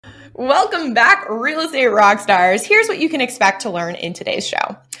Welcome back, real estate rock stars. Here's what you can expect to learn in today's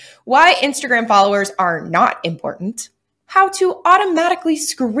show. Why Instagram followers are not important. How to automatically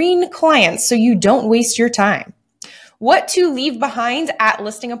screen clients so you don't waste your time. What to leave behind at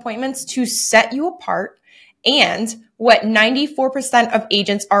listing appointments to set you apart. And what 94% of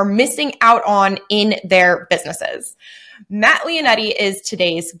agents are missing out on in their businesses. Matt Lionetti is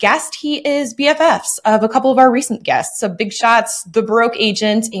today's guest. He is BFFs of a couple of our recent guests. So Big Shots, The Broke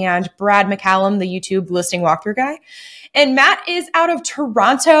Agent, and Brad McCallum, the YouTube listing walkthrough guy. And Matt is out of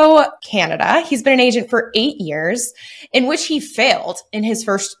Toronto, Canada. He's been an agent for 8 years, in which he failed in his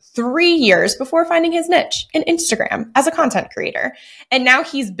first 3 years before finding his niche in Instagram as a content creator. And now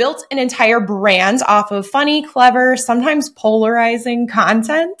he's built an entire brand off of funny, clever, sometimes polarizing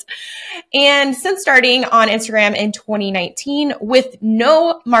content. And since starting on Instagram in 2019 with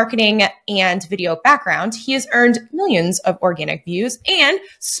no marketing and video background, he has earned millions of organic views and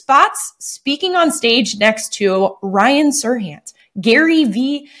spots speaking on stage next to Ryan Serhant, Gary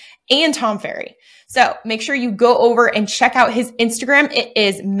Vee, and Tom Ferry. So make sure you go over and check out his Instagram. It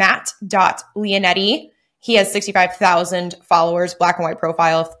is matt.leonetti. He has 65,000 followers, black and white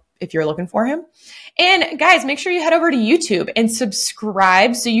profile if you're looking for him. And guys, make sure you head over to YouTube and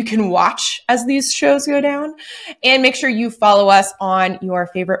subscribe so you can watch as these shows go down. And make sure you follow us on your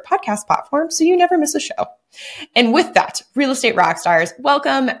favorite podcast platform so you never miss a show. And with that, real estate rock stars,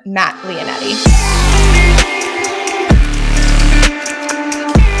 welcome Matt Lionetti.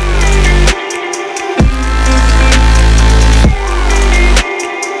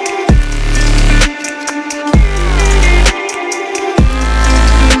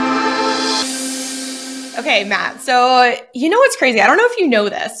 Okay, Matt. So you know what's crazy? I don't know if you know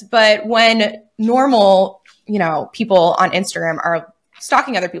this, but when normal, people on Instagram are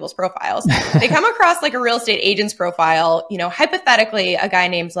stalking other people's profiles, they come across like a real estate agent's profile, hypothetically, a guy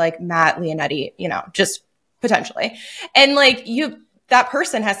named like Matt Lionetti, just potentially. And that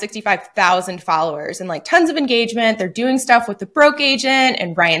person has 65,000 followers and like tons of engagement. They're doing stuff with the Broke Agent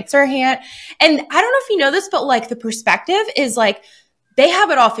and Ryan Serhant. And I don't know if you know this, but like the perspective is like, they have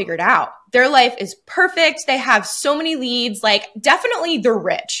it all figured out. Their life is perfect. They have so many leads, like definitely they're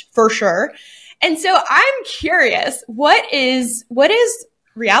rich for sure. And so I'm curious, what is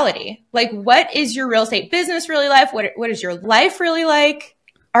reality? Like, what is your real estate business really like? What is your life really like?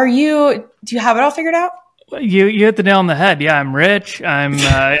 Do you have it all figured out? You hit the nail on the head. Yeah, I'm rich.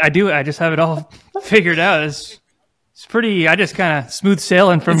 I just have it all figured out. It's pretty, I just kind of smooth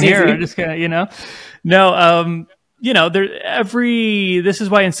sailing from here. I just kind of, this is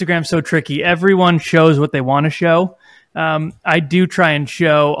why Instagram's so tricky. Everyone shows what they want to show. I do try and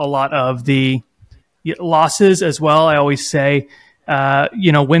show a lot of the losses as well. I always say,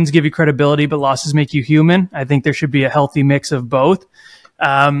 wins give you credibility, but losses make you human. I think there should be a healthy mix of both.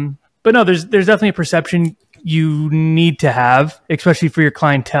 But no, there's definitely a perception you need to have, especially for your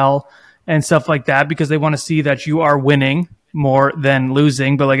clientele and stuff like that, because they want to see that you are winning more than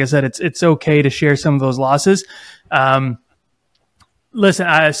losing. But like I said, it's okay to share some of those losses.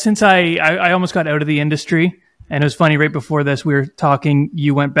 Listen, since I almost got out of the industry, and it was funny, right before this, we were talking,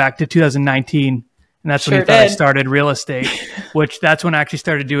 you went back to 2019, and that's when you thought I started real estate, which that's when I actually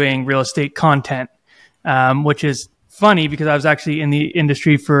started doing real estate content, which is funny because I was actually in the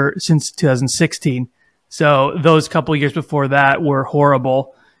industry since 2016. So those couple years before that were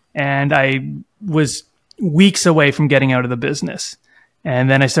horrible, and I was weeks away from getting out of the business. And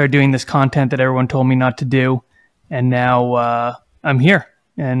then I started doing this content that everyone told me not to do. And now I'm here.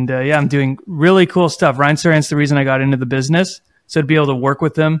 And I'm doing really cool stuff. Ryan Serhant's the reason I got into the business. So to be able to work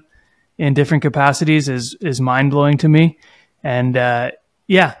with them in different capacities is mind-blowing to me. And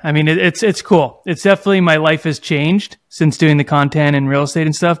it's cool. It's definitely, my life has changed since doing the content and real estate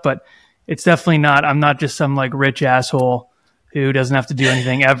and stuff, but it's definitely not, I'm not just some like rich asshole who doesn't have to do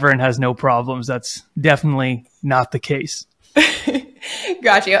anything ever and has no problems. That's definitely not the case.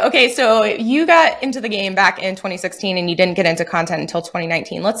 Gotcha. Okay, so you got into the game back in 2016 and you didn't get into content until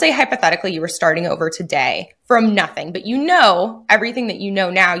 2019. Let's say hypothetically you were starting over today from nothing, but everything that you know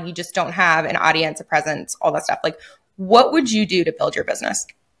now, you just don't have an audience, a presence, all that stuff. Like, what would you do to build your business?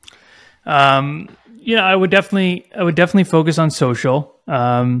 I would definitely focus on social.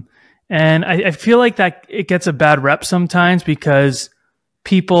 And I feel like that it gets a bad rep sometimes because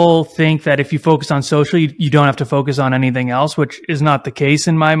people think that if you focus on social, you don't have to focus on anything else, which is not the case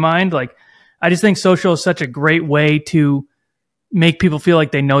in my mind. Like, I just think social is such a great way to make people feel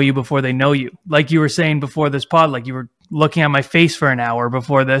like they know you before they know you. Like you were saying before this pod, like you were looking at my face for an hour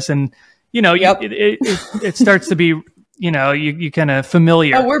before this, and it starts to be, you kind of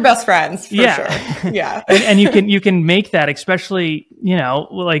familiar. Oh, we're best friends for sure. Yeah. and you can make that, especially,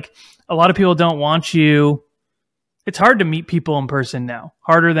 like a lot of people don't want you. It's hard to meet people in person now,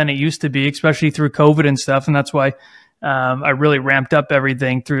 harder than it used to be, especially through COVID and stuff. And that's why I really ramped up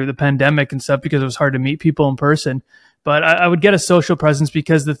everything through the pandemic and stuff, because it was hard to meet people in person. But I would get a social presence,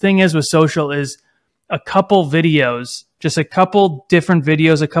 because the thing is with social is a couple videos, just a couple different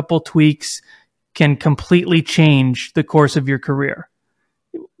videos, a couple tweaks can completely change the course of your career.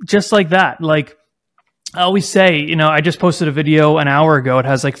 Just like that. Like I always say, I just posted a video an hour ago. It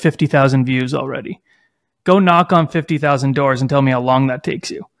has like 50,000 views already. Go knock on 50,000 doors and tell me how long that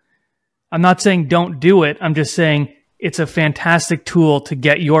takes you. I'm not saying don't do it. I'm just saying it's a fantastic tool to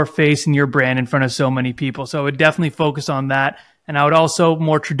get your face and your brand in front of so many people. So I would definitely focus on that. And I would also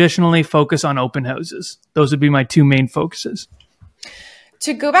more traditionally focus on open houses. Those would be my two main focuses.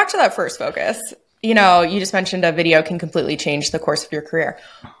 To go back to that first focus, you just mentioned a video can completely change the course of your career.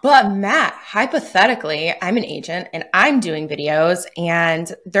 But Matt, hypothetically, I'm an agent and I'm doing videos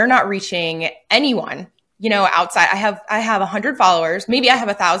and they're not reaching anyone, outside. I have 100 followers, maybe I have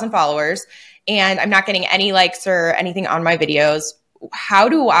 1,000 followers, and I'm not getting any likes or anything on my videos. How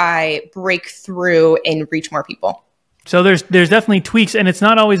do I break through and reach more people? So there's definitely tweaks, and it's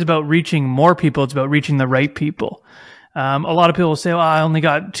not always about reaching more people. It's about reaching the right people. A lot of people will say, well, I only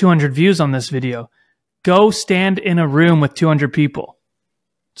got 200 views on this video. Go stand in a room with 200 people.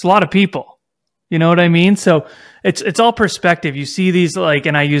 It's a lot of people. You know what I mean? So it's all perspective. You see these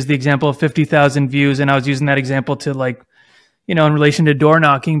and I use the example of 50,000 views, and I was using that example to in relation to door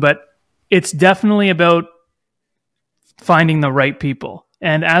knocking, but it's definitely about finding the right people.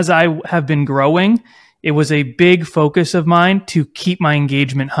 And as I have been growing, it was a big focus of mine to keep my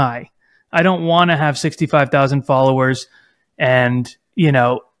engagement high. I don't want to have 65,000 followers and,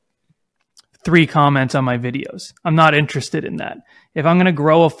 3 comments on my videos. I'm not interested in that. If I'm going to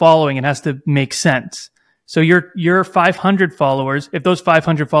grow a following, it has to make sense. So your 500 followers, if those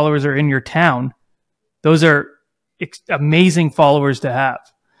 500 followers are in your town, those are amazing followers to have.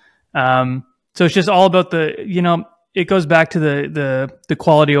 So it's just all about it goes back to the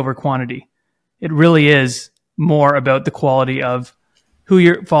quality over quantity. It really is more about the quality of who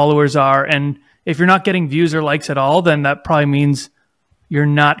your followers are. And if you're not getting views or likes at all, then that probably means you're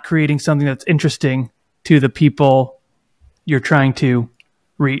not creating something that's interesting to the people you're trying to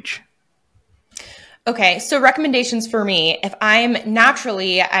reach. Okay, so recommendations for me. If I'm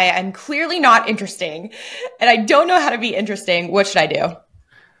I'm clearly not interesting and I don't know how to be interesting, what should I do?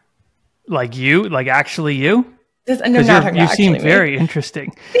 Actually you? You seem very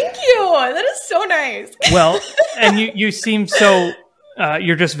interesting. Thank you. That is so nice. Well, and you seem so,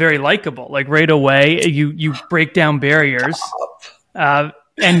 you're just very likable. Like right away, you break down barriers.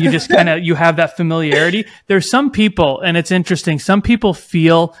 And you just you have that familiarity. There's some people, and it's interesting, some people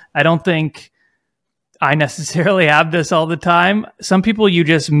feel, I don't think I necessarily have this all the time. Some people you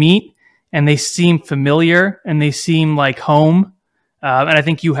just meet and they seem familiar and they seem like home. And I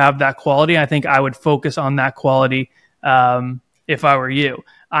think you have that quality. I think I would focus on that quality if I were you.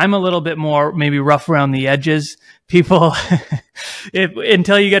 I'm a little bit more maybe rough around the edges. People,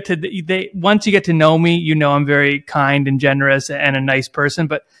 until you get to, once you get to know me, I'm very kind and generous and a nice person,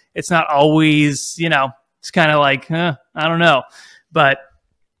 but it's not always, it's kind of I don't know. But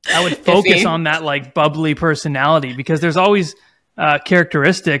I would focus on that bubbly personality, because there's always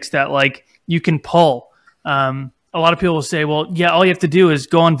characteristics that you can pull. A lot of people will say, well, yeah, all you have to do is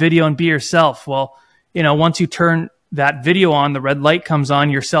go on video and be yourself. Well, once you turn that video on, the red light comes on,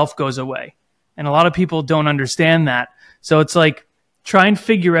 your self goes away. And a lot of people don't understand that. So it's try and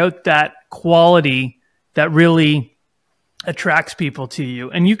figure out that quality that really attracts people to you.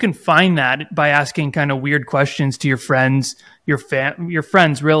 And you can find that by asking kind of weird questions to your friends, your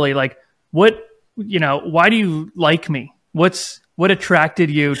friends really, why do you like me? What attracted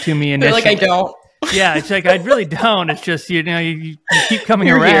you to me initially? They're I don't. Yeah, it's I really don't. It's just, you keep coming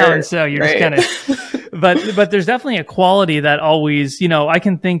around. Here. So you're just kind of, but there's definitely a quality that always, I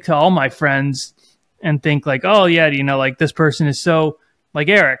can think to all my friends and think oh yeah, this person is so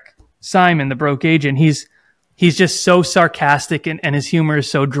Eric, Simon, the broke agent. He's just so sarcastic and his humor is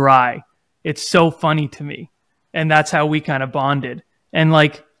so dry. It's so funny to me. And that's how we kind of bonded. And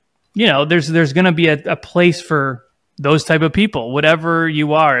there's going to be a place for those type of people, whatever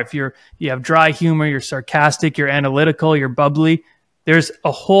you are. If you have dry humor, you're sarcastic, you're analytical, you're bubbly, there's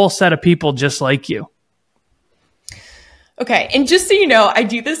a whole set of people just like you. Okay. And just so you know, I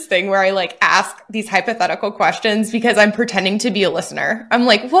do this thing where I ask these hypothetical questions because I'm pretending to be a listener. I'm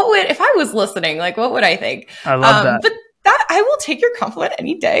if I was listening, what would I think? I love that. That I will take your compliment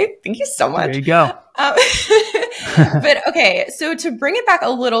any day. Thank you so much. There you go. But okay, so to bring it back a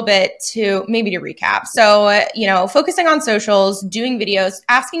little bit to maybe to recap. So, focusing on socials, doing videos,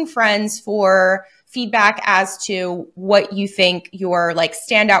 asking friends for feedback as to what you think your like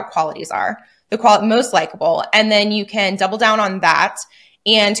standout qualities are, most likable. And then you can double down on that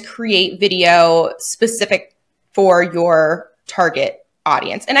and create video specific for your target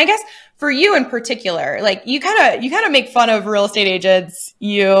audience. And I guess for you in particular, like you kind of make fun of real estate agents.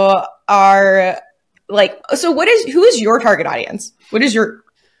 You are like, so who is your target audience? What is your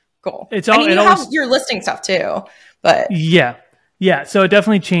goal? You have your listing stuff too, but yeah. So it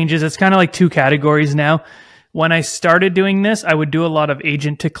definitely changes. It's kind of like two categories now. When I started doing this, I would do a lot of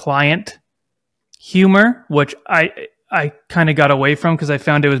agent to client humor, which I kind of got away from because I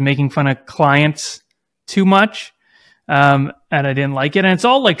found it was making fun of clients too much. And I didn't like it. And it's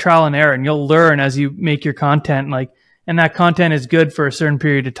all like trial and error, and you'll learn as you make your content, and that content is good for a certain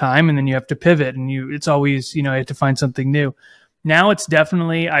period of time. And then you have to pivot, and it's always, you have to find something new. Now it's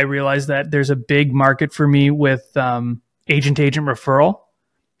definitely, I realize that there's a big market for me with, agent to agent referral.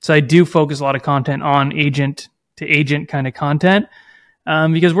 So I do focus a lot of content on agent to agent kind of content,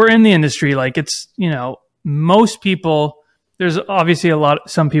 because we're in the industry. Like it's, most people, there's obviously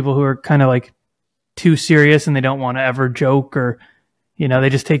some people who are kind of like too serious and they don't want to ever joke, or they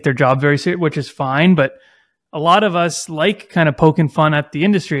just take their job very serious, which is fine. But a lot of us like kind of poking fun at the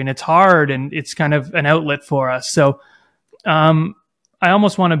industry, and it's hard, and it's kind of an outlet for us. So I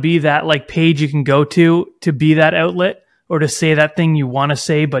almost want to be that like page you can go to be that outlet, or to say that thing you want to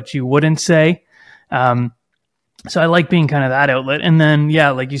say but you wouldn't say. So I like being kind of that outlet. And then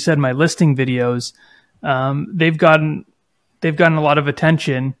like you said, my listing videos, they've gotten a lot of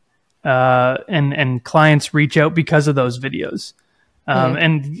attention. And clients reach out because of those videos.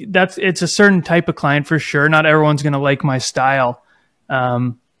 And it's a certain type of client for sure. Not everyone's going to like my style.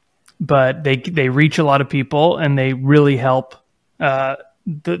 But they reach a lot of people, and they really help,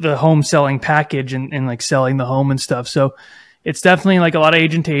 the home selling package and like selling the home and stuff. So it's definitely like a lot of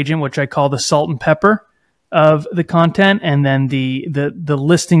agent to agent, which I call the salt and pepper of the content. And then the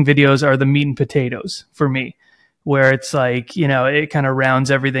listing videos are the meat and potatoes for me, where it's like, it kind of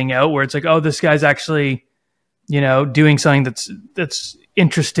rounds everything out, where it's like, oh, this guy's actually, doing something that's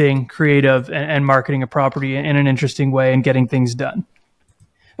interesting, creative, and marketing a property in an interesting way and getting things done.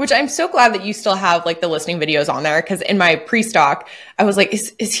 Which I'm so glad that you still have like the listing videos on there. Cause in my pre-stock, I was like,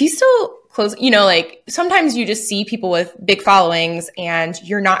 is he still close? Like sometimes you just see people with big followings and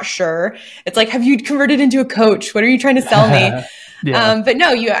you're not sure. It's like, have you converted into a coach? What are you trying to sell me? Yeah. But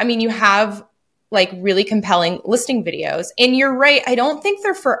no, you have like really compelling listing videos. And you're right. I don't think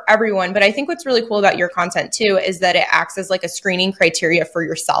they're for everyone, but I think what's really cool about your content too is that it acts as like a screening criteria for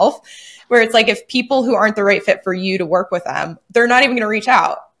yourself, where it's like, if people who aren't the right fit for you to work with them, they're not even going to reach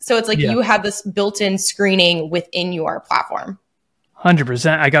out. So it's like you have this built-in screening within your platform.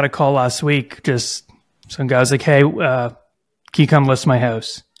 100%. I got a call last week. Just some guy was like, hey, can you come list my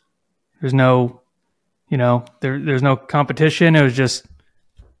house? There's no, there's no competition. It was just,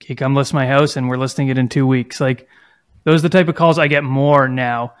 can you come list my house? And we're listing it in 2 weeks. Like, those are the type of calls I get more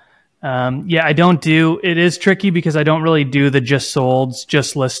now. I don't it is tricky because I don't really do the just solds,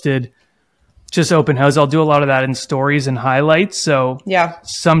 just listed, just open house. I'll do a lot of that in stories and highlights. So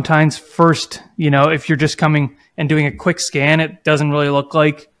sometimes first, if you're just coming and doing a quick scan, it doesn't really look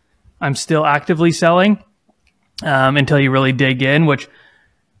like I'm still actively selling, until you really dig in, which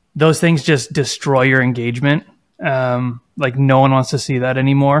those things just destroy your engagement. Like no one wants to see that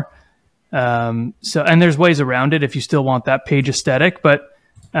anymore. And there's ways around it if you still want that page aesthetic, but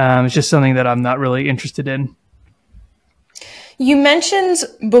it's just something that I'm not really interested in. You mentioned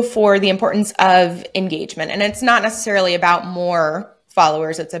before the importance of engagement, and it's not necessarily about more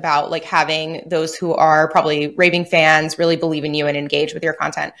followers. It's about like having those who are probably raving fans really believe in you and engage with your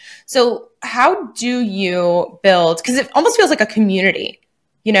content. So how do you build, because it almost feels like a community,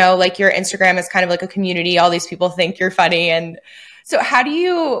 like your Instagram is kind of like a community. All these people think you're funny. And so how do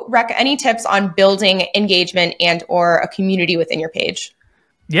you any tips on building engagement and or a community within your page?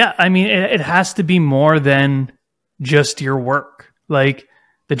 Yeah. I mean, it has to be more than just your work. Like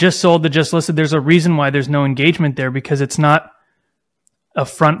the just sold, the just listed, there's a reason why there's no engagement there, because it's not a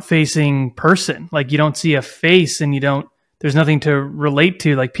front facing person. Like you don't see a face and there's nothing to relate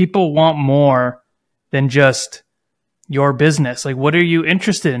to. Like people want more than just your business. Like what are you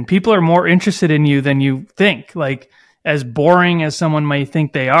interested in? People are more interested in you than you think. Like as boring as someone might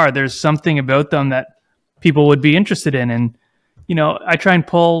think they are, there's something about them that people would be interested in. And I try and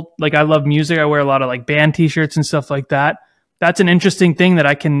pull, like I love music. I wear a lot of like band t-shirts and stuff like that. That's an interesting thing that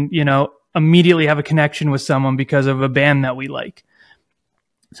I can, immediately have a connection with someone because of a band that we like.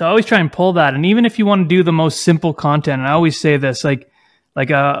 So I always try and pull that. And even if you want to do the most simple content, and I always say this, like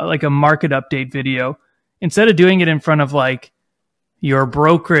a market update video, instead of doing it in front of like your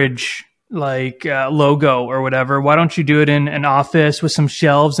brokerage logo or whatever, why don't you do it in an office with some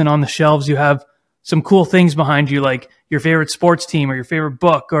shelves, and on the shelves you have some cool things behind you, like your favorite sports team or your favorite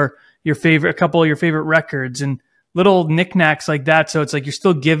book or a couple of your favorite records and little knickknacks like that. So it's like you're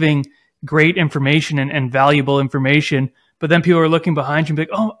still giving great information and valuable information, but then people are looking behind you and be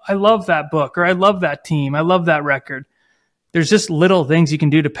like, oh, I love that book, or I love that team, I love that record. There's just little things you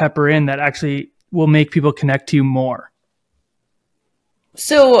can do to pepper in that actually will make people connect to you more.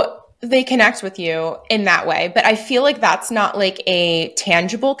 So they connect with you in that way, but I feel like that's not like a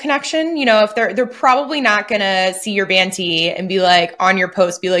tangible connection. You know, if they're probably not going to see your band tee and be like on your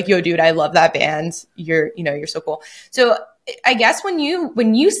post, be like, yo, dude, I love that band. You're so cool. So I guess when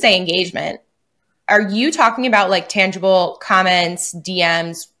you say engagement, are you talking about like tangible comments,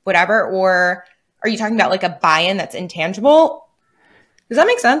 DMs, whatever, or are you talking about like a buy-in that's intangible? Does that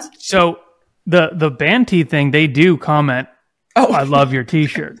make sense? So the band tee thing, they do comment, oh, I love your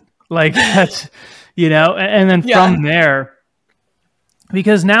t-shirt. Like that's, and then from there,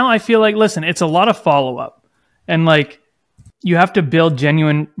 because now I feel like, listen, it's a lot of follow-up, and like you have to build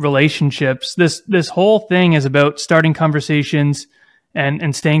genuine relationships. This whole thing is about starting conversations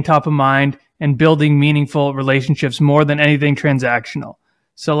and staying top of mind and building meaningful relationships more than anything transactional.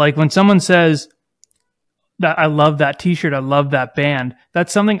 So like when someone says that I love that t-shirt, I love that band,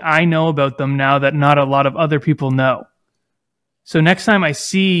 that's something I know about them now that not a lot of other people know. So next time I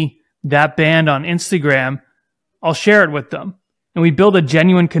see that band on Instagram, I'll share it with them. And we build a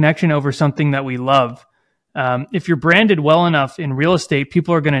genuine connection over something that we love. If you're branded well enough in real estate,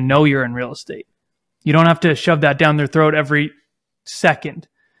 people are going to know you're in real estate. You don't have to shove that down their throat every second.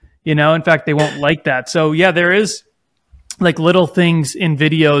 In fact, they won't like that. So yeah, there is like little things in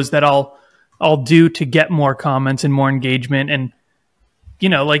videos that I'll do to get more comments and more engagement. And,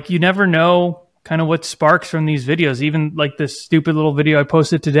 like you never know kind of what sparks from these videos. Even like this stupid little video I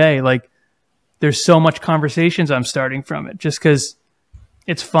posted today, like there's so much conversations I'm starting from it just because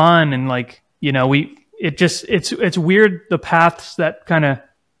it's fun. And like, it's weird the paths that kind of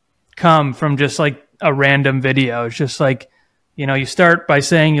come from just like a random video. It's just like, you start by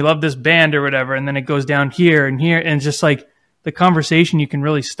saying you love this band or whatever, and then it goes down here and here. And just like the conversation you can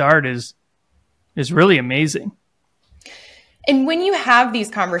really start is really amazing. And when you have these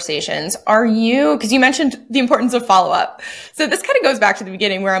conversations, because you mentioned the importance of follow-up. So this kind of goes back to the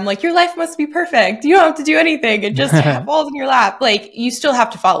beginning where I'm like, your life must be perfect. You don't have to do anything. It just falls in your lap. Like you still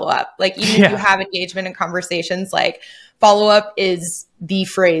have to follow up. Like even if you have engagement and conversations, like follow-up is the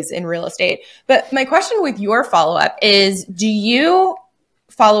phrase in real estate. But my question with your follow-up is, do you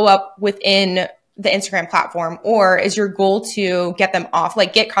follow up within the Instagram platform, or is your goal to get them off,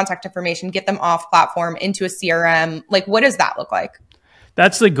 like get contact information, get them off platform into a CRM? Like, what does that look like?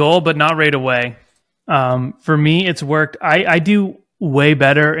 That's the goal, but not right away. For me, it's worked. I do way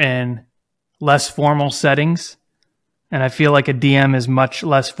better in less formal settings. And I feel like a DM is much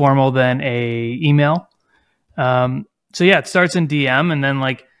less formal than a email. So yeah, it starts in DM, and then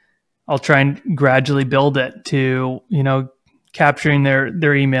like, I'll try and gradually build it to, capturing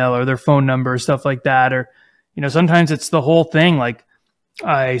their email or their phone number, stuff like that. Or, sometimes it's the whole thing. Like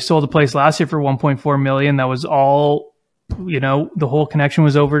I sold a place last year for 1.4 million. That was all, the whole connection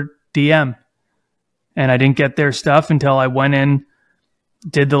was over DM, and I didn't get their stuff until I went in,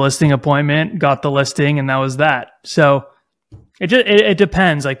 did the listing appointment, got the listing, and that was that. So it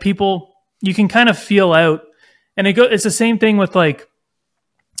depends. Like people, you can kind of feel out, and it's the same thing with like,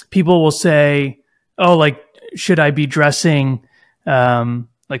 people will say, oh, like, should I be dressing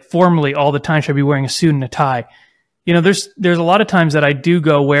like formally all the time? Should I be wearing a suit and a tie? There's a lot of times that I do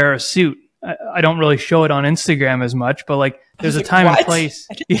go wear a suit. I don't really show it on Instagram as much, but like there's a time and place.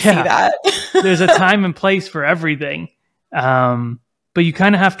 I didn't see that. There's a time and place for everything. But you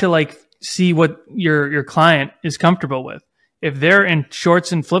kind of have to like see what your client is comfortable with. If they're in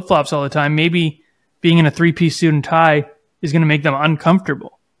shorts and flip-flops all the time, maybe being in a 3-piece suit and tie is going to make them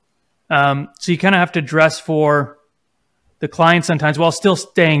uncomfortable. So you kind of have to dress for the client sometimes while still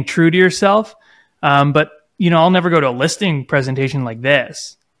staying true to yourself. But, I'll never go to a listing presentation like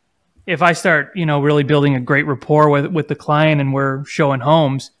this. If I start, really building a great rapport with the client and we're showing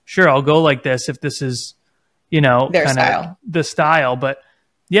homes, sure, I'll go like this if this is, their style. The style. But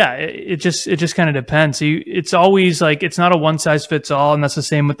yeah, it just kind of depends. So it's always like, it's not a one size fits all. And that's the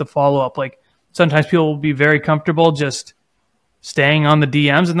same with the follow-up. Like sometimes people will be very comfortable just staying on the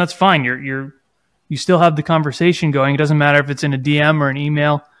DMs, and that's fine. You still have the conversation going. It doesn't matter if it's in a DM or an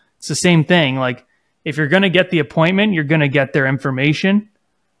email. It's the same thing. Like if you're going to get the appointment, you're going to get their information.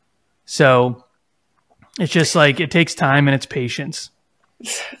 So it's just like, it takes time and it's patience.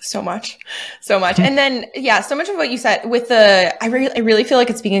 So much. And then, so much of what you said with I really feel like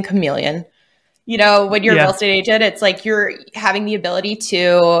it's being a chameleon. You know, when you're a real estate agent, it's like you're having the ability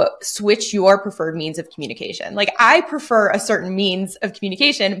to switch your preferred means of communication. Like I prefer a certain means of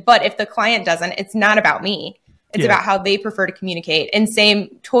communication, but if the client doesn't, it's not about me. It's about how they prefer to communicate. And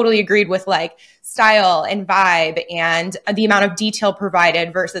same, totally agreed with like style and vibe and the amount of detail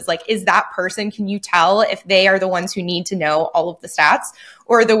provided versus like, is that person, can you tell if they are the ones who need to know all of the stats,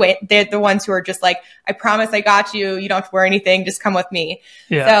 or they're the ones who are just like, I promise I got you. You don't have to wear anything. Just come with me.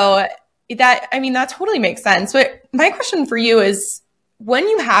 Yeah. So that totally makes sense. But my question for you is, when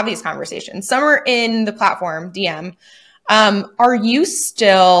you have these conversations, somewhere in the platform DM, are you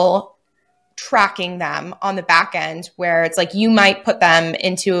still tracking them on the back end, where it's like you might put them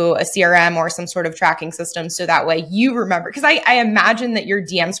into a CRM or some sort of tracking system so that way you remember? Because I imagine that your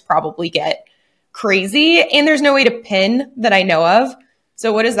DMs probably get crazy and there's no way to pin that I know of.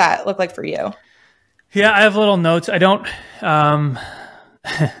 So what does that look like for you? Yeah, I have little notes. I don't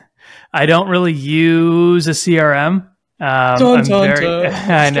I don't really use a CRM. I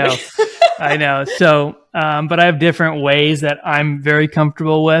know. So, but I have different ways that I'm very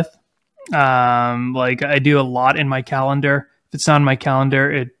comfortable with. Like I do a lot in my calendar. If it's on my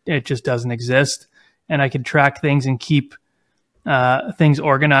calendar, it just doesn't exist. And I can track things and keep things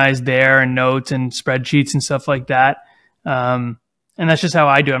organized there, and notes and spreadsheets and stuff like that. And that's just how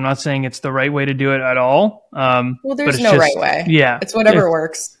I do it. I'm not saying it's the right way to do it at all. Well, there's no right way. Yeah. It's whatever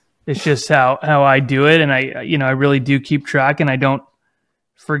works. It's just how I do it. And I really do keep track, and I don't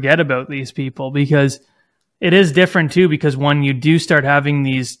forget about these people, because it is different too, because when you do start having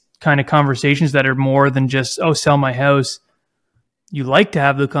these kind of conversations that are more than just, oh, sell my house, you like to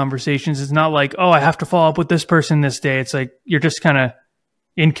have the conversations. It's not like, oh, I have to follow up with this person this day. It's like you're just kind of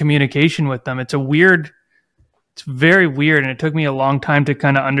in communication with them. It's very weird. And it took me a long time to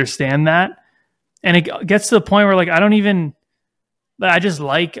kind of understand that. And it gets to the point where like, I'm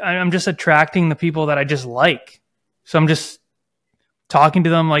just attracting the people that I just like. So I'm just talking to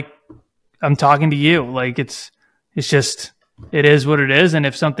them like I'm talking to you. Like it is what it is. And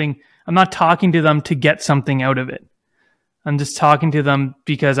if something, I'm not talking to them to get something out of it. I'm just talking to them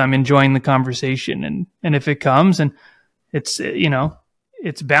because I'm enjoying the conversation. And if it comes, and it's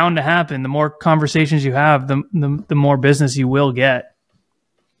bound to happen. The more conversations you have, the more business you will get.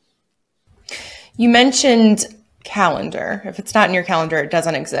 You mentioned calendar. If it's not in your calendar, it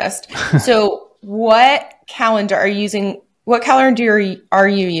doesn't exist. So what calendar are you using? What calendar are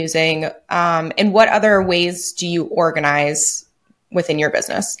you using? And what other ways do you organize within your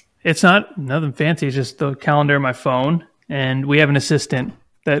business? It's nothing fancy. It's just the calendar on my phone. And we have an assistant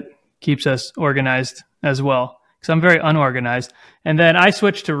that keeps us organized as well, because I'm very unorganized. And then I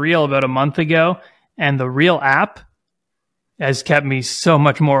switched to Reel about a month ago, and the Reel app has kept me so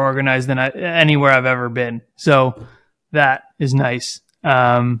much more organized than anywhere I've ever been. So that is nice.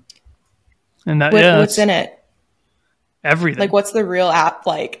 And that what's in it? Everything. Like, what's the Reel app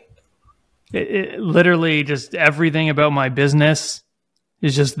like? It literally just everything about my business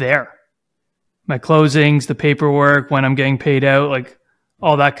is just there. My closings, the paperwork, when I'm getting paid out, like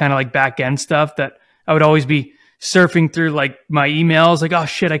all that kind of like back end stuff that I would always be surfing through, like my emails, like, oh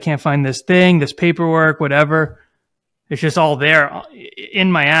shit, I can't find this thing, this paperwork, whatever. It's just all there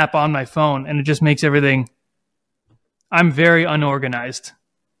in my app on my phone. And it just makes everything, I'm very unorganized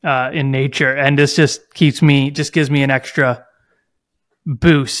in nature. And this just gives me an extra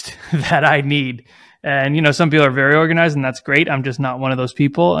boost that I need. And, some people are very organized, and that's great. I'm just not one of those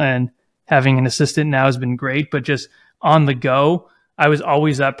people. And having an assistant now has been great, but just on the go, I was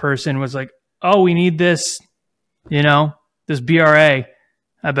always that person was like, oh, we need this, this BRA.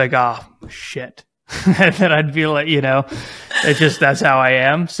 I'd be like, oh, shit. And then I'd be like, it's just, that's how I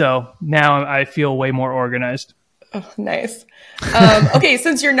am. So now I feel way more organized. Oh, nice. Okay,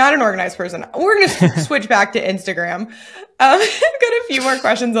 since you're not an organized person, we're going to switch back to Instagram. I've got a few more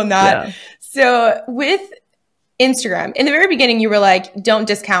questions on that. Yeah. So with Instagram, in the very beginning, you were like, don't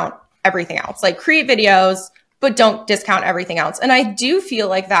discount everything else. Like, create videos, but don't discount everything else. And I do feel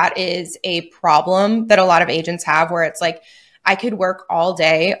like that is a problem that a lot of agents have, where it's like, I could work all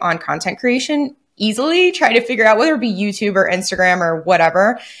day on content creation easily, try to figure out whether it be YouTube or Instagram or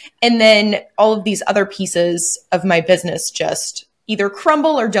whatever. And then all of these other pieces of my business just either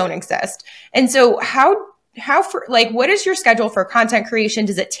crumble or don't exist. And so what is your schedule for content creation?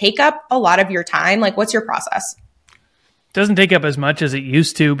 Does it take up a lot of your time? Like, what's your process? It doesn't take up as much as it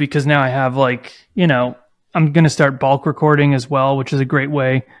used to, because now I have I'm going to start bulk recording as well, which is a great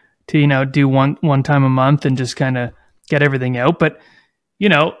way to do one time a month and just kind of get everything out. But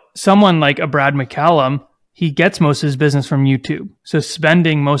someone like a Brad McCallum, he gets most of his business from YouTube. So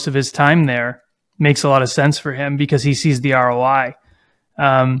spending most of his time there makes a lot of sense for him because he sees the ROI.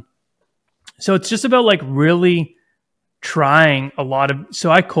 So it's just about like really trying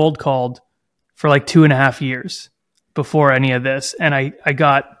so I cold called for like 2.5 years before any of this. And I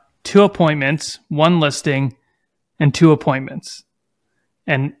got 2 appointments, 1 listing and 2 appointments.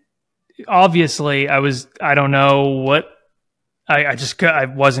 And obviously I don't know what, I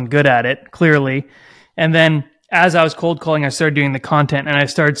wasn't good at it, clearly. And then as I was cold calling, I started doing the content and I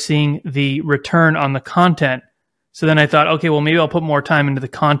started seeing the return on the content. So then I thought, okay, well, maybe I'll put more time into the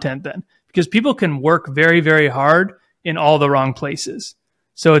content then, because people can work very, very hard in all the wrong places.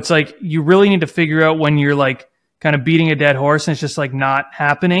 So it's like, you really need to figure out when you're like kind of beating a dead horse and it's just like not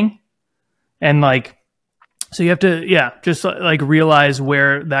happening. And like, so you have to, just like realize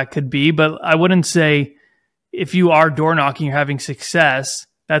where that could be. But I wouldn't say if you are door knocking, you're having success,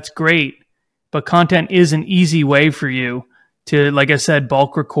 that's great. But content is an easy way for you to, like I said,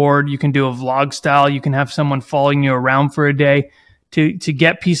 bulk record. You can do a vlog style. You can have someone following you around for a day to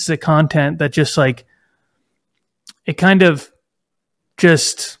get pieces of content that just like, it kind of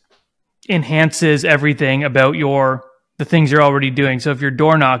just enhances everything about the things you're already doing. So if you're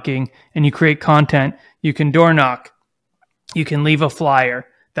door knocking and you create content, you can door knock, you can leave a flyer.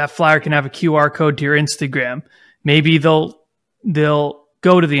 That flyer can have a QR code to your Instagram. Maybe they'll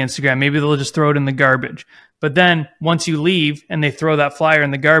go to the Instagram. Maybe they'll just throw it in the garbage. But then once you leave and they throw that flyer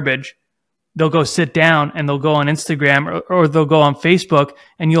in the garbage, they'll go sit down and they'll go on Instagram or they'll go on Facebook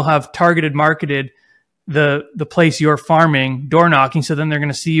and you'll have targeted marketed the place you're farming, door knocking. So then they're going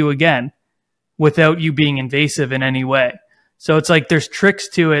to see you again without you being invasive in any way. So it's like, there's tricks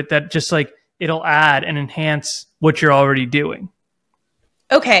to it that just like, it'll add and enhance what you're already doing.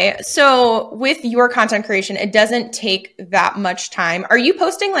 Okay. So with your content creation, it doesn't take that much time. Are you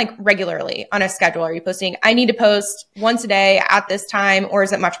posting like regularly on a schedule? Are you posting, I need to post once a day at this time, or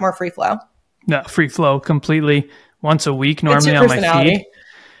is it much more free flow? No, free flow completely, once a week normally on my feed.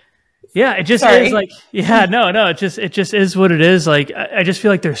 Yeah, it just is like, it just is what it is. Like, I just feel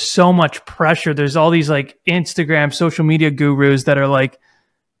like there's so much pressure. There's all these like Instagram, social media gurus that are like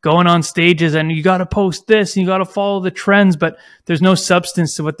going on stages and you got to post this and you got to follow the trends, but there's no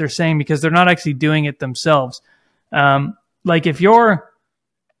substance to what they're saying because they're not actually doing it themselves. Like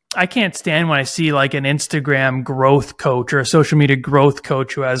I can't stand when I see like an Instagram growth coach or a social media growth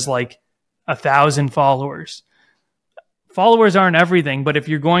coach who has like 1,000 followers. Followers aren't everything, but if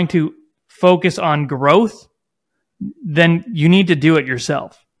you're going to focus on growth, then you need to do it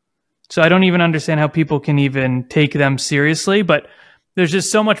yourself. So I don't even understand how people can even take them seriously, but there's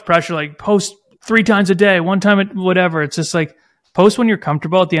just so much pressure, like post 3 times a day, 1 time, whatever. It's just like post when you're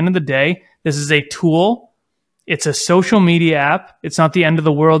comfortable. At the end of the day, this is a tool. It's a social media app. It's not the end of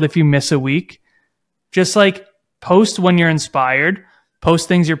the world if you miss a week. Just like post when you're inspired, post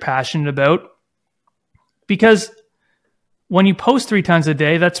things you're passionate about. Because when you post 3 times a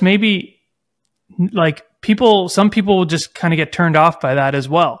day, that's maybe like some people will just kind of get turned off by that as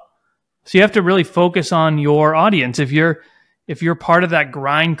well. So you have to really focus on your audience. If you're part of that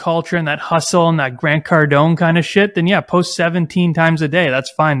grind culture and that hustle and that Grant Cardone kind of shit, then post 17 times a day. That's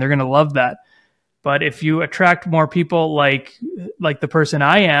fine. They're going to love that. But if you attract more people like the person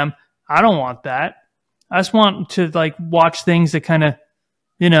I am, I don't want that. I just want to like watch things that kind of,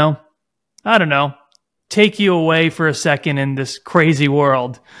 I don't know, take you away for a second in this crazy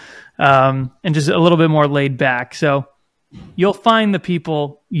world, and just a little bit more laid back. So you'll find the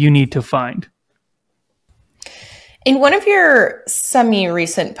people you need to find. In one of your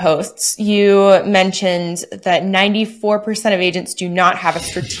semi-recent posts, you mentioned that 94% of agents do not have a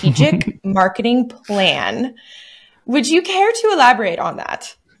strategic marketing plan. Would you care to elaborate on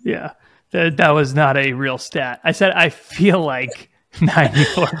that? Yeah, that was not a real stat. I said, I feel like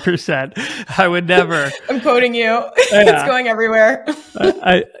 94%. I would never. I'm quoting you. It's going everywhere.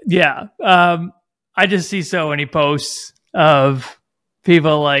 I just see so many posts of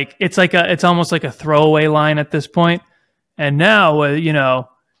people like it's almost like a throwaway line at this point. And now,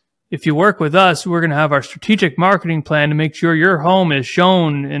 if you work with us, we're going to have our strategic marketing plan to make sure your home is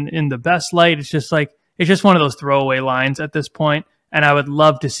shown in the best light. It's just one of those throwaway lines at this point. And I would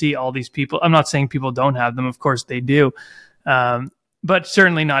love to see all these people. I'm not saying people don't have them. Of course they do. But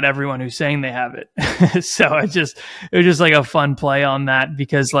certainly not everyone who's saying they have it. So it was just like a fun play on that,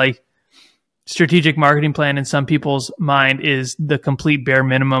 because like strategic marketing plan in some people's mind is the complete bare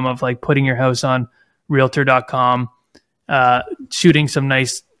minimum of like putting your house on realtor.com, shooting some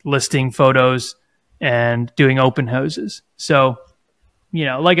nice listing photos and doing open houses. So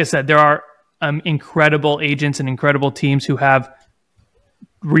like I said, there are incredible agents and incredible teams who have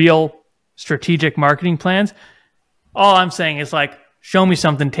real strategic marketing plans. All I'm saying is like, show me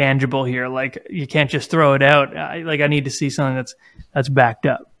something tangible here. Like, you can't just throw it out. I need to see something that's backed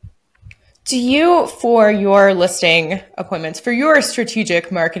up. Do you, for your listing appointments, for your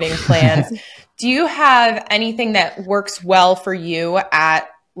strategic marketing plans, do you have anything that works well for you at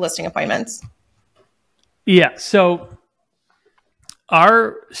listing appointments? Yeah. So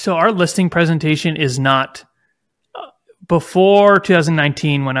our listing presentation is not before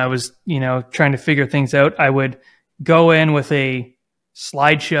 2019, when I was, trying to figure things out. I would go in with a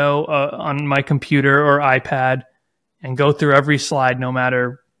slideshow on my computer or iPad and go through every slide, no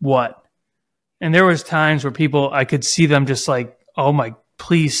matter what. And there was times where I could see them just like, oh my,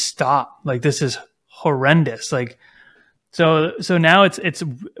 please stop. Like, this is horrendous. Like, so now it's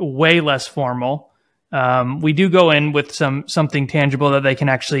way less formal. We do go in with something tangible that they can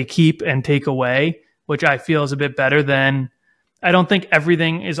actually keep and take away, which I feel is a bit better than, I don't think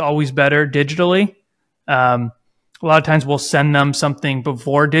everything is always better digitally. A lot of times we'll send them something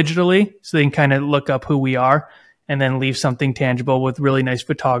before digitally so they can kind of look up who we are, and then leave something tangible with really nice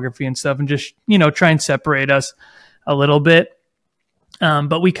photography and stuff, and just, try and separate us a little bit.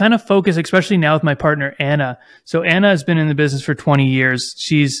 But we kind of focus, especially now with my partner, Anna. So Anna has been in the business for 20 years.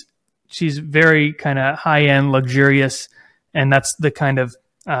 She's very kind of high-end, luxurious, and that's the kind of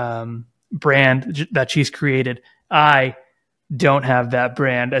brand that she's created. I don't have that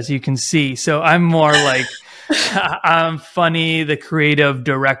brand, as you can see. So I'm more like, I'm funny, the creative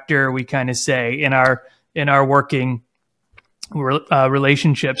director, we kind of say, in our working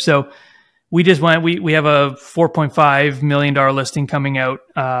relationship. So we just went, we have a $4.5 million listing coming out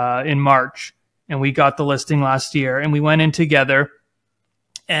in March, and we got the listing last year, and we went in together,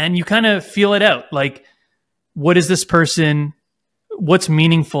 and you kind of feel it out. Like, what is this person? What's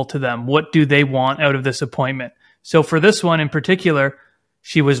meaningful to them? What do they want out of this appointment? So for this one in particular,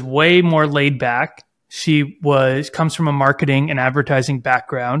 she was way more laid back. She comes from a marketing and advertising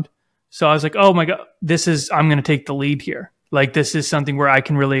background. So I was like, oh my God, I'm going to take the lead here. Like, this is something where I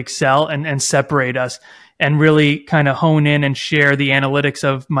can really excel and separate us, and really kind of hone in and share the analytics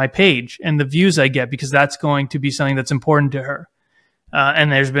of my page and the views I get, because that's going to be something that's important to her.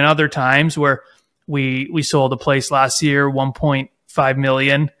 And there's been other times where we sold a place last year, 1.5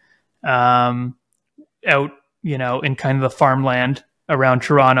 million, out, in kind of the farmland around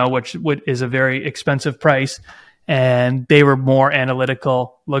Toronto, which is a very expensive price. And they were more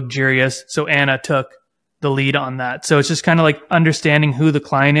analytical, luxurious. So Anna took the lead on that. So it's just kind of like understanding who the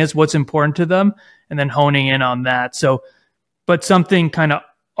client is, what's important to them, and then honing in on that. So, but something kind of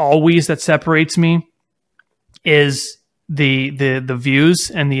always that separates me is the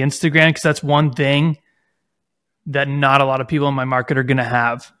views and the Instagram, because that's one thing that not a lot of people in my market are going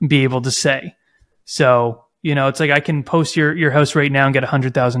to be able to say. So, it's like, I can post your house right now and get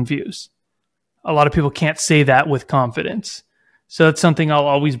 100,000 views. A lot of people can't say that with confidence. So that's something I'll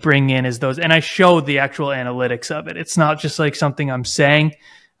always bring in, is those. And I show the actual analytics of it. It's not just like something I'm saying.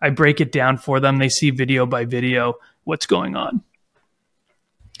 I break it down for them. They see video by video what's going on.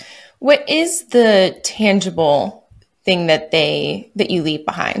 What is the tangible thing that you leave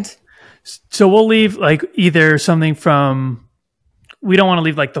behind? So we'll leave like either something from, we don't want to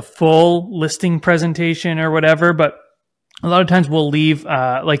leave like the full listing presentation or whatever, but a lot of times we'll leave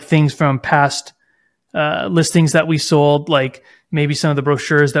like things from past listings that we sold, like maybe some of the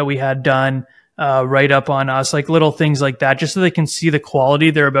brochures that we had done right up on us, like little things like that, just so they can see the quality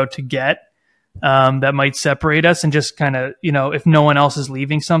they're about to get, that might separate us. And just kind of, if no one else is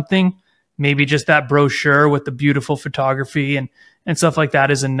leaving something, maybe just that brochure with the beautiful photography and stuff like that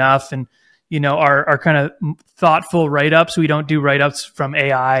is enough. And, our kind of thoughtful write-ups, we don't do write-ups from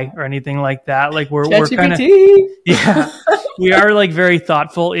AI or anything like that. Like we're kind of, yeah, we are like very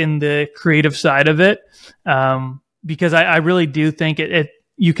thoughtful in the creative side of it. Because I really do think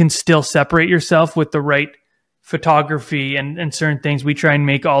you can still separate yourself with the right photography and certain things. We try and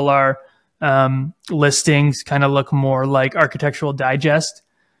make all our listings kind of look more like Architectural Digest.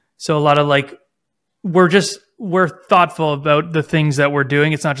 So a lot of like, we're thoughtful about the things that we're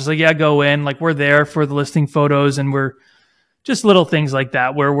doing. It's not just like, yeah, go in, like we're there for the listing photos, and we're just little things like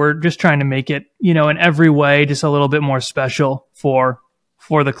that where we're just trying to make it, in every way, just a little bit more special for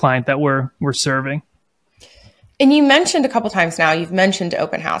the client that we're serving. And you mentioned a couple times now, you've mentioned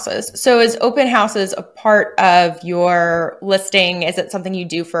open houses. So is open houses a part of your listing? Is it something you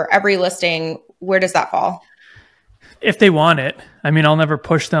do for every listing? Where does that fall? If they want it. I mean, I'll never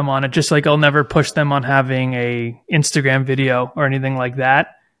push them on it, just like I'll never push them on having a Instagram video or anything like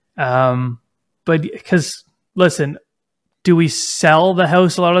that. But because, listen, Do we sell the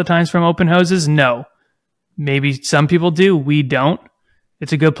house a lot of the times from open houses? No. Maybe some people do. We don't.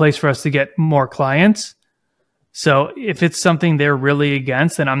 It's a good place for us to get more clients. So if it's something they're really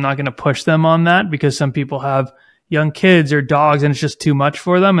against, then I'm not going to push them on that, because some people have young kids or dogs and it's just too much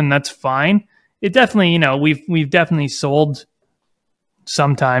for them, and that's fine. It definitely, we've definitely sold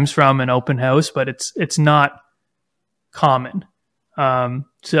sometimes from an open house, but it's not common.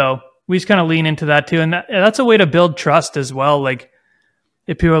 So we just kind of lean into that too. And that's a way to build trust as well. Like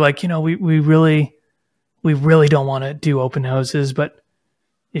if people are like, we really don't want to do open houses, but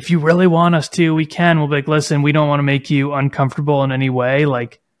if you really want us to, we can. We'll be like, listen, we don't want to make you uncomfortable in any way.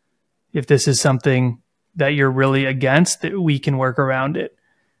 Like if this is something that you're really against, that we can work around it.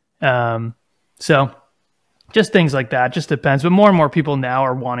 So just things like that, just depends. But more and more people now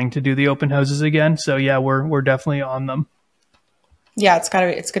are wanting to do the open houses again. So yeah, we're definitely on them. Yeah,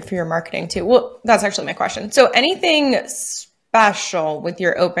 it's good for your marketing too. Well, that's actually my question. So anything special with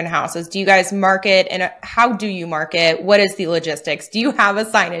your open houses? Do you guys market, and how do you market? What is the logistics? Do you have a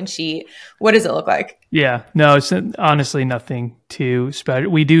sign-in sheet? What does it look like? Yeah, no, it's honestly nothing too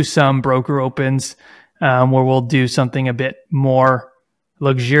special. We do some broker opens where we'll do something a bit more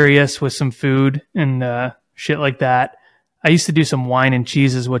luxurious with some food and shit like that. I used to do some wine and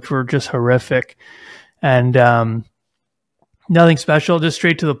cheeses, which were just horrific, and nothing special, just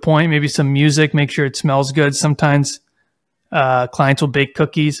straight to the point. Maybe some music, make sure it smells good. Sometimes clients will bake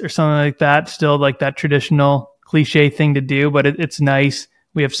cookies or something like that. Still like that traditional cliche thing to do, but it's nice.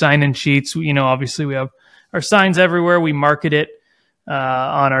 We have sign-in sheets. Obviously we have our signs everywhere. We market it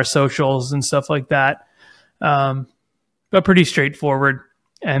on our socials and stuff like that. But pretty straightforward.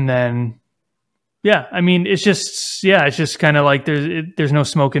 And then, yeah, I mean, it's just kind of like there's no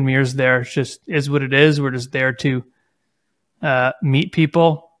smoke and mirrors there. It's just is what it is. We're just there to meet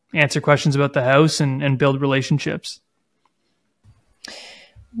people, answer questions about the house, and build relationships.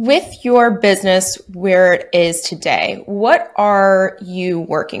 With your business where it is today, what are you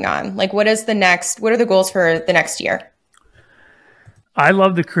working on? Like, what are the goals for the next year? I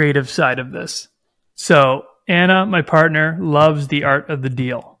love the creative side of this. So Anna, my partner, loves the art of the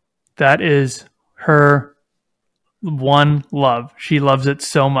deal. That is her one love. She loves it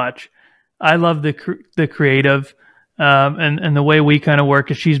so much. I love the creative, and the way we kind of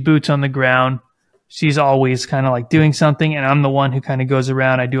work is she's boots on the ground. She's always kind of like doing something, and I'm the one who kind of goes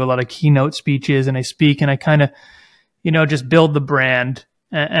around. I do a lot of keynote speeches, and I speak, and I kind of, just build the brand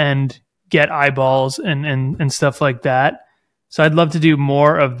and get eyeballs and stuff like that. So I'd love to do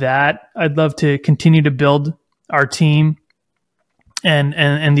more of that. I'd love to continue to build our team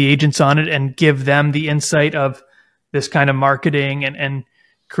and the agents on it, and give them the insight of this kind of marketing and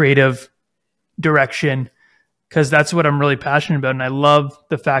creative direction, because that's what I'm really passionate about. And I love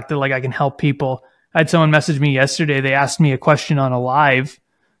the fact that like I can help people. I had someone message me yesterday. They asked me a question on a live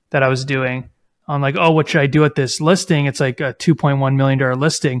that I was doing on like, oh, what should I do at this listing? It's like a $2.1 million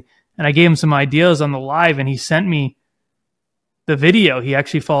listing. And I gave him some ideas on the live, and he sent me the video. He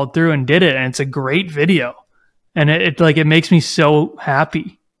actually followed through and did it. And it's a great video. And it makes me so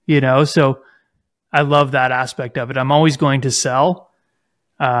happy, so I love that aspect of it. I'm always going to sell.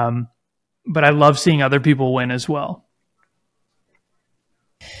 But I love seeing other people win as well.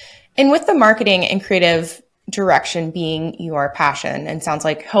 And with the marketing and creative direction being your passion, and sounds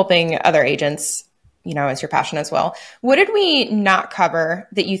like helping other agents, is your passion as well. What did we not cover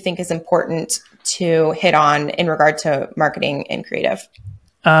that you think is important to hit on in regard to marketing and creative?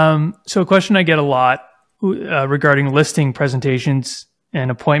 So a question I get a lot regarding listing presentations and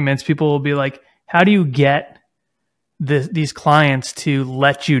appointments, people will be like, how do you get these clients to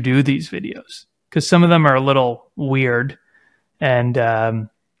let you do these videos? Because some of them are a little weird, and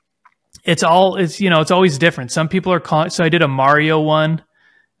it's always different. Some people are calling. So I did a Mario one,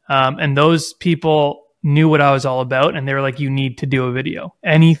 and those people knew what I was all about, and they were like, you need to do a video.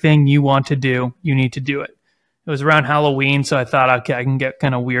 Anything you want to do, you need to do it. It was around Halloween, so I thought, okay, I can get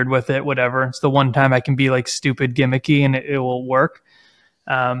kind of weird with it, whatever. It's the one time I can be like stupid gimmicky and it will work.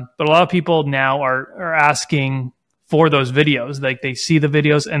 But a lot of people now are asking for those videos. Like they see the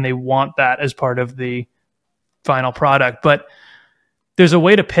videos and they want that as part of the final product. But there's a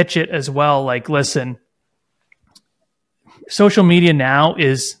way to pitch it as well. Like, listen, social media now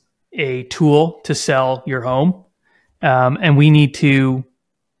is a tool to sell your home. And we need to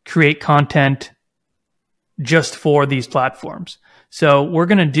create content just for these platforms. So we're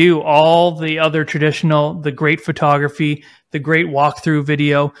going to do all the other traditional, the great photography, the great walkthrough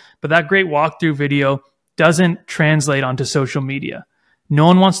video, but that great walkthrough video doesn't translate onto social media. No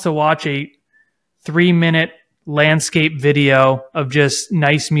one wants to watch a 3-minute landscape video of just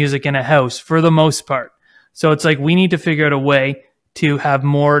nice music in a house for the most part. So it's like we need to figure out a way to have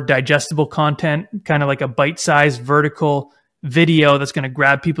more digestible content, kind of like a bite-sized vertical video that's going to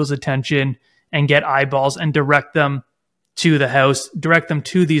grab people's attention and get eyeballs and direct them to the house, direct them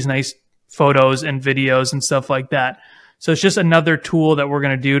to these nice photos and videos and stuff like that. So it's just another tool that we're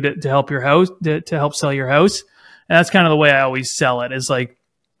going to do to help your house, to help sell your house. And that's kind of the way I always sell it, is like,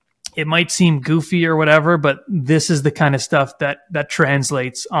 it might seem goofy or whatever, but this is the kind of stuff that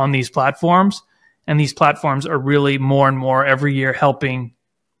translates on these platforms. And these platforms are really more and more every year helping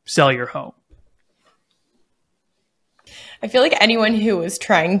sell your home. I feel like anyone who is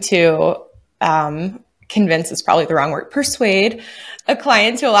trying to convince is probably the wrong word, persuade a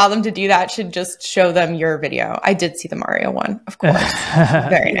client to allow them to do that should just show them your video. I did see the Mario one, of course.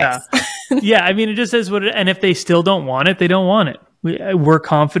 Very nice. Yeah, I mean, it just says what it, and if they still don't want it, they don't want it. We're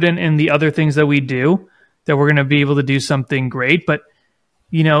confident in the other things that we do, that we're going to be able to do something great. But,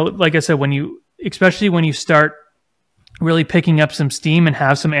 you know, like I said, especially when you start really picking up some steam and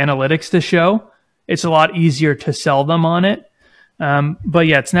have some analytics to show, it's a lot easier to sell them on it. But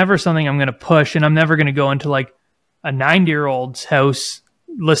yeah, it's never something I'm going to push, and I'm never going to go into like a 90-year-old's house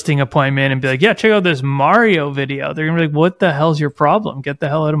listing appointment and be like, yeah, check out this Mario video. They're going to be like, what the hell's your problem? Get the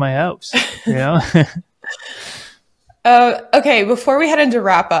hell out of my house. You know? Okay. Before we head into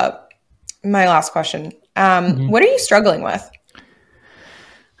wrap up, my last question, what are you struggling with?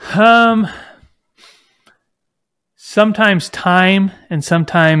 Sometimes time and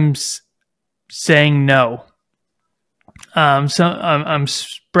sometimes saying no. So I'm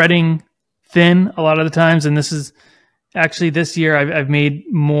spreading thin a lot of the times, and this is actually this year I've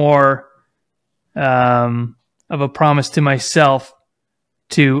made more of a promise to myself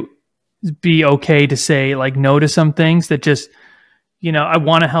to be okay to say like no to some things that just, you know, I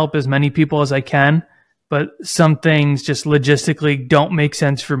want to help as many people as I can, but some things just logistically don't make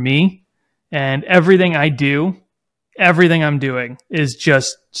sense for me. And everything I'm doing is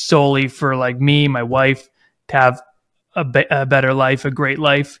just solely for like me, my wife, to have a better life, a great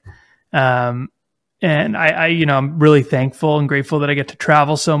life. And I, you know, I'm really thankful and grateful that I get to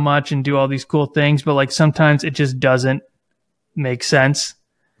travel so much and do all these cool things, but like sometimes it just doesn't make sense.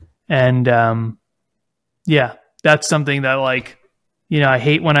 And, yeah, that's something that like, you know, I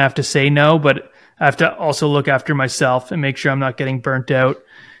hate when I have to say no, but I have to also look after myself and make sure I'm not getting burnt out.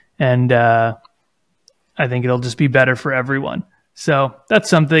 And, I think it'll just be better for everyone. So that's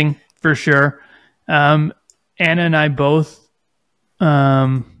something for sure. Anna and I both,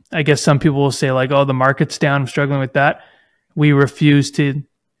 I guess some people will say like, oh, the market's down, I'm struggling with that. We refuse to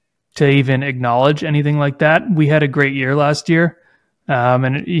even acknowledge anything like that. We had a great year last year.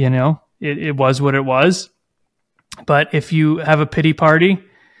 And you know, it was what it was. But if you have a pity party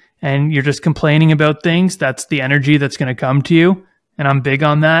and you're just complaining about things, that's the energy that's going to come to you. And I'm big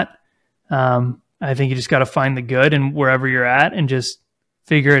on that. I think you just got to find the good and wherever you're at and just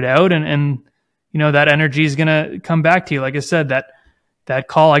figure it out. And, you know, that energy is going to come back to you. Like I said, that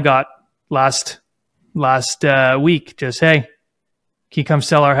call I got last week, just, hey, can you come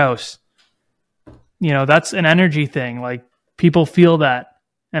sell our house? You know, that's an energy thing. Like people feel that.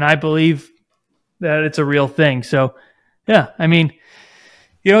 And I believe that it's a real thing. So yeah, I mean,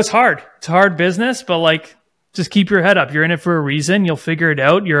 you know, it's hard business, but like, just keep your head up. You're in it for a reason. You'll figure it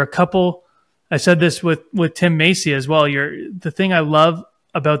out. I said this with Tim Macy as well. The thing I love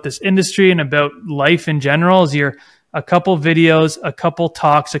about this industry and about life in general is you're a couple videos, a couple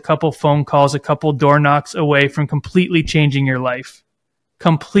talks, a couple phone calls, a couple door knocks away from completely changing your life.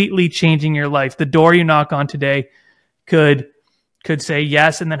 Completely changing your life. The door you knock on today could say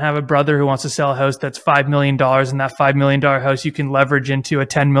yes and then have a brother who wants to sell a house that's $5 million, and that $5 million house you can leverage into a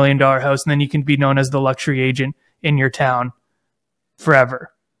 $10 million house, and then you can be known as the luxury agent in your town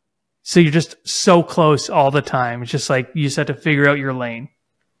forever. So you're just so close all the time. It's just like you just have to figure out your lane.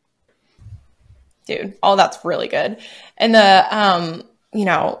 Dude, all that's really good. And the, you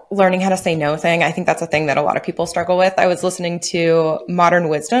know, learning how to say no thing, I think that's a thing that a lot of people struggle with. I was listening to Modern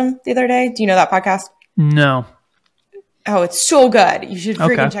Wisdom the other day. Do you know that podcast? No. Oh, it's so good. You should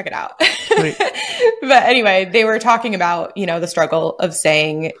freaking check it out. But anyway, they were talking about, you know, the struggle of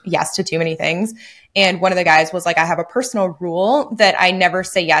saying yes to too many things. And one of the guys was like, I have a personal rule that I never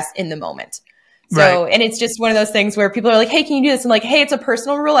say yes in the moment. So, right. And it's just one of those things where people are like, hey, can you do this? And like, hey, it's a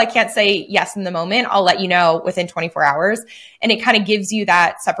personal rule. I can't say yes in the moment. I'll let you know within 24 hours. And it kind of gives you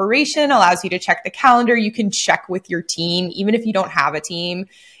that separation, allows you to check the calendar. You can check with your team, even if you don't have a team,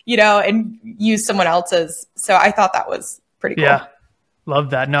 you know, and use someone else's. So I thought that was pretty cool. Yeah. Love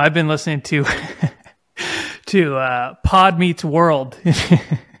that. No, I've been listening to Pod Meets World.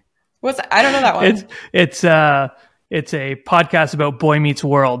 I don't know that one. It's a podcast about Boy Meets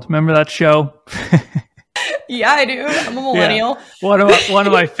World. Remember that show? Yeah, I do. I'm a millennial. Yeah. One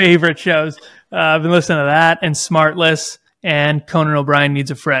of my favorite shows. I've been listening to that and Smartless and Conan O'Brien Needs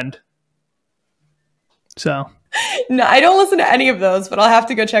a Friend. So. No, I don't listen to any of those, but I'll have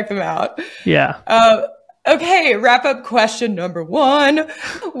to go check them out. Yeah. Okay, wrap up question number 1.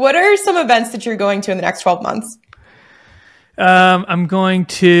 What are some events that you're going to in the next 12 months? I'm going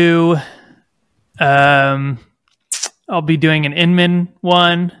to, I'll be doing an Inman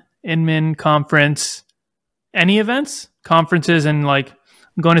conference. Any events, conferences, and like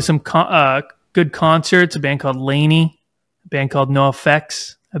I'm going to some good concerts. A band called Laney, a band called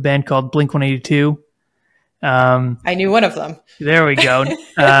NoFX, a band called Blink-182. I knew one of them. There we go.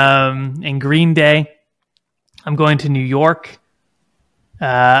 And Green Day. I'm going to New York.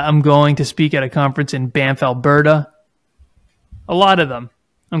 I'm going to speak at a conference in Banff, Alberta. A lot of them.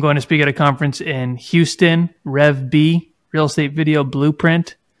 I'm going to speak at a conference in Houston, Rev B, Real Estate Video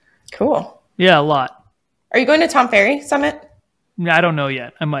Blueprint. Cool. Yeah, a lot. Are you going to Tom Ferry Summit? I don't know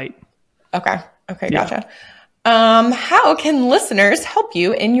yet. I might. Okay, gotcha. How can listeners help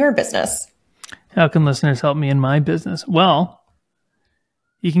you in your business? How can listeners help me in my business? Well,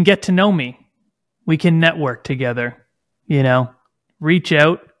 you can get to know me. We can network together, reach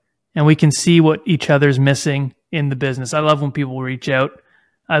out, and we can see what each other's missing in the business. I love when people reach out.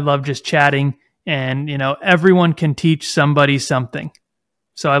 I love just chatting, and, everyone can teach somebody something.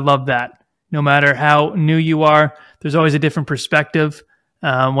 So I love that. No matter how new you are, there's always a different perspective.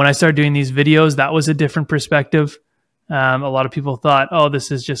 When I started doing these videos, that was a different perspective. A lot of people thought, oh,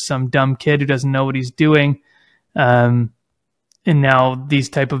 this is just some dumb kid who doesn't know what he's doing. And now these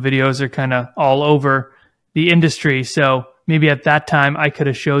type of videos are kind of all over the industry. So maybe at that time I could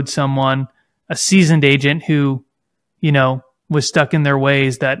have showed someone, a seasoned agent who, was stuck in their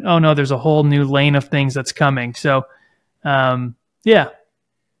ways, that, oh no, there's a whole new lane of things that's coming. So, that.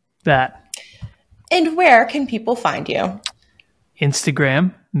 And where can people find you?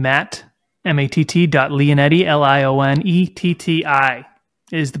 Instagram, Matt.Lionetti, Lionetti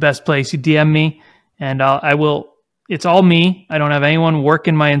is the best place. You DM me and I will. It's all me. I don't have anyone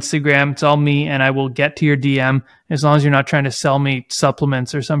working my Instagram. It's all me, and I will get to your DM as long as you're not trying to sell me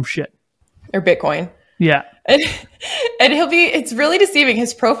supplements or some shit. Or Bitcoin. Yeah. And it's really deceiving.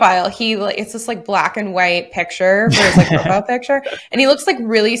 His profile, it's this like black and white picture for his like profile picture. And he looks like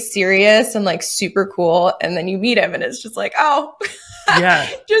really serious and like super cool. And then you meet him and it's just like, oh, yeah,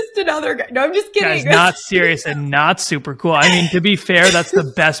 just another guy. No, I'm just kidding. Guy's not serious and not super cool. I mean, to be fair, that's the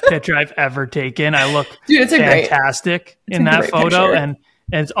best picture I've ever taken. I look fantastic in that photo. Picture. And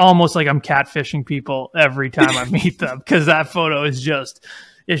it's almost like I'm catfishing people every time I meet them, because that photo is just,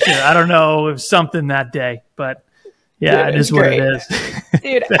 I don't know, it was something that day, but yeah, it is what it is.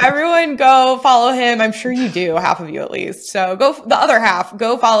 Dude, everyone go follow him. I'm sure you do, half of you at least. So the other half,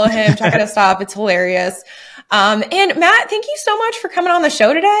 go follow him, check out his stuff. It's hilarious. And Matt, thank you so much for coming on the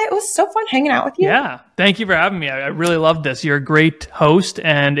show today. It was so fun hanging out with you. Yeah, thank you for having me. I really loved this. You're a great host,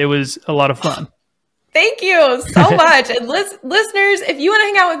 and it was a lot of fun. Thank you so much. And listeners, if you want to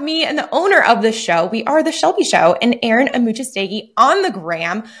hang out with me and the owner of the show, we are The Shelby Show and Aaron Amuchastegui on the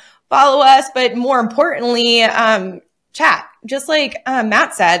gram. Follow us, but more importantly, chat. Just like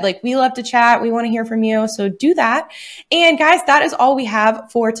Matt said, like, we love to chat. We want to hear from you. So do that. And guys, that is all we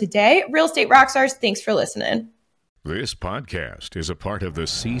have for today. Real Estate Rockstars, thanks for listening. This podcast is a part of the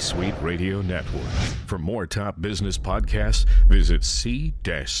C-Suite Radio Network. For more top business podcasts, visit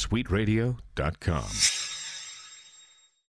c-suiteradio.com.